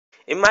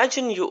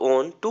Imagine you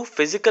own two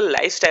physical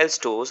lifestyle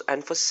stores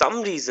and for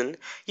some reason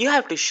you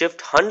have to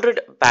shift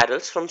 100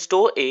 apparels from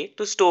store A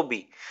to store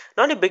B.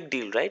 Not a big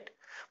deal, right?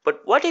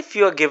 But what if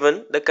you are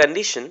given the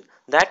condition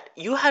that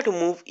you have to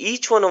move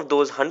each one of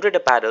those 100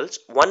 apparels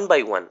one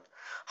by one?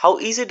 How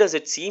easy does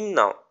it seem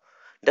now?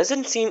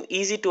 Doesn't seem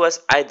easy to us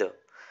either.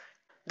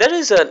 There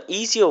is an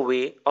easier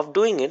way of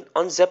doing it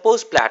on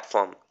Zepo's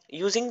platform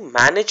using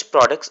Manage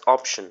Products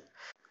option.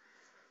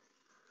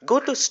 Go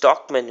to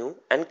Stock menu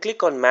and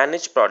click on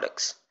Manage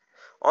Products.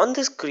 On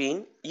the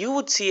screen, you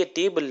would see a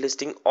table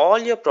listing all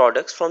your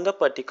products from the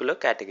particular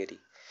category.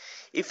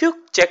 If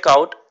you check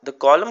out the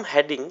column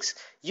headings,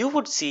 you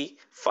would see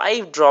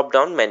 5 drop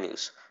down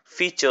menus: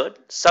 featured,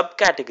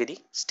 subcategory,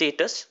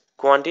 status,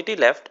 quantity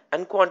left,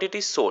 and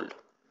quantity sold.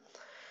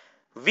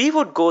 We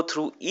would go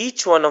through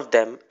each one of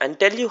them and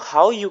tell you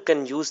how you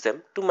can use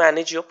them to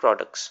manage your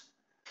products.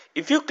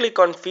 If you click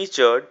on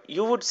featured,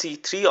 you would see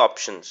 3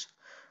 options: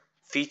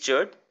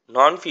 featured,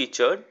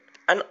 non-featured,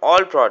 and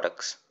all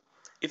products.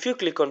 If you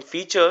click on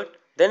featured,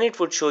 then it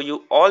would show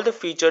you all the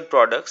featured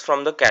products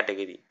from the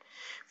category.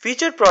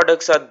 Featured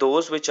products are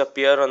those which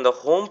appear on the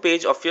home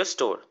page of your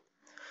store.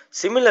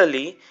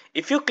 Similarly,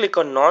 if you click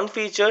on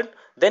non-featured,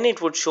 then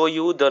it would show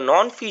you the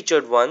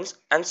non-featured ones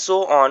and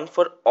so on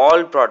for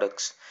all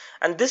products.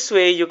 And this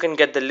way you can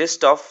get the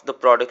list of the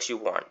products you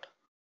want.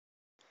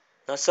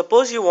 Now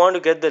suppose you want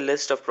to get the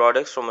list of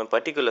products from a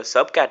particular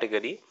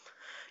subcategory,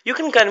 you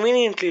can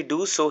conveniently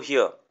do so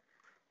here.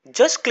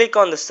 Just click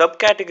on the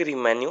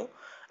subcategory menu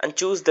and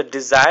choose the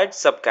desired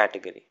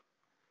subcategory.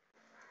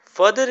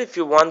 Further, if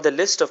you want the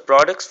list of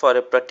products for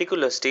a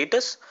particular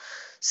status,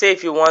 say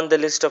if you want the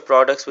list of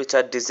products which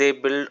are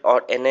disabled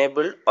or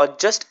enabled or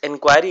just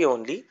inquiry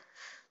only,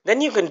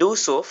 then you can do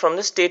so from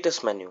the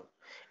status menu.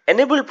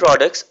 Enabled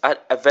products are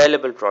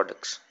available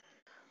products.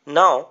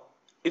 Now,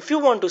 if you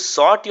want to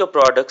sort your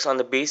products on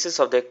the basis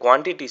of their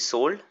quantity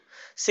sold,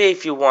 say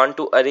if you want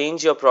to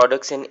arrange your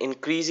products in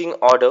increasing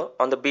order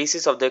on the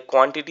basis of their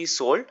quantity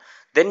sold,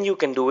 then you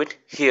can do it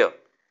here.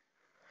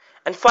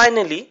 And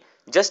finally,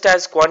 just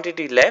as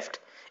quantity left,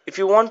 if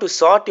you want to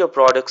sort your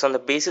products on the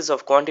basis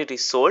of quantity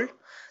sold,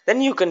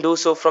 then you can do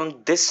so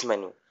from this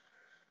menu.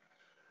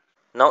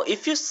 Now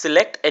if you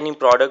select any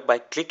product by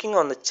clicking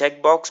on the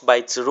checkbox by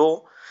its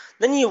row,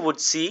 then you would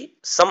see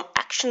some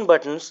action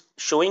buttons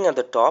showing at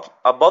the top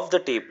above the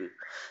table.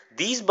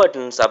 These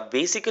buttons are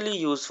basically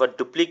used for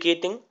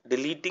duplicating,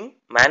 deleting,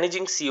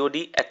 managing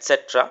COD,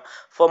 etc.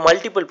 for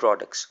multiple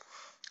products.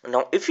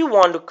 Now if you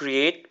want to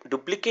create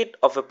duplicate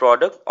of a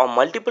product or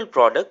multiple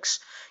products,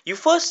 you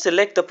first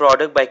select the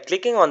product by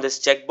clicking on this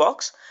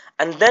checkbox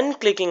and then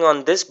clicking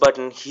on this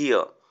button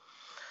here.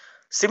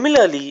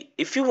 Similarly,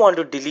 if you want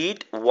to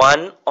delete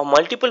one or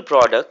multiple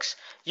products,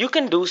 you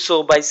can do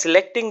so by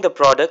selecting the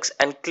products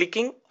and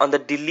clicking on the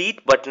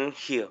delete button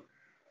here.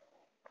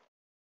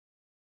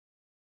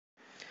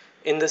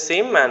 In the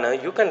same manner,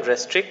 you can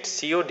restrict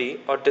COD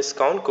or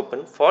discount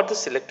coupon for the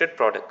selected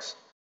products.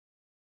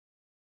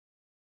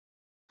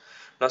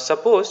 Now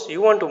suppose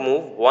you want to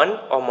move one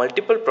or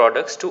multiple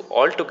products to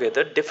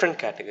altogether different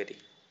category.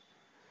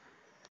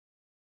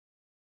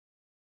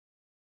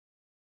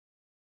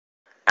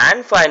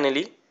 And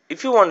finally,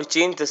 if you want to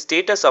change the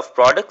status of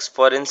products,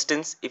 for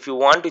instance, if you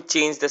want to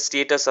change the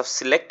status of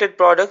selected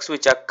products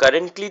which are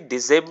currently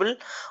disabled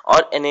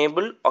or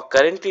enabled or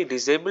currently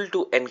disabled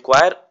to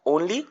inquire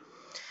only,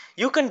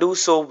 you can do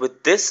so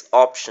with this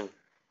option.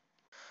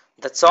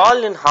 That's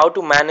all in how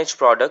to manage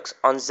products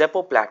on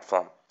Zepo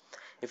platform.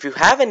 If you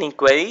have any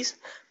queries,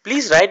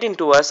 please write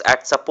into us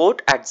at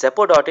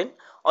support@Zepo.in,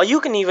 or you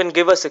can even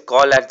give us a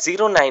call at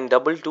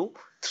 0922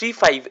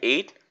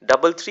 358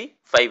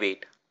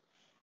 3358.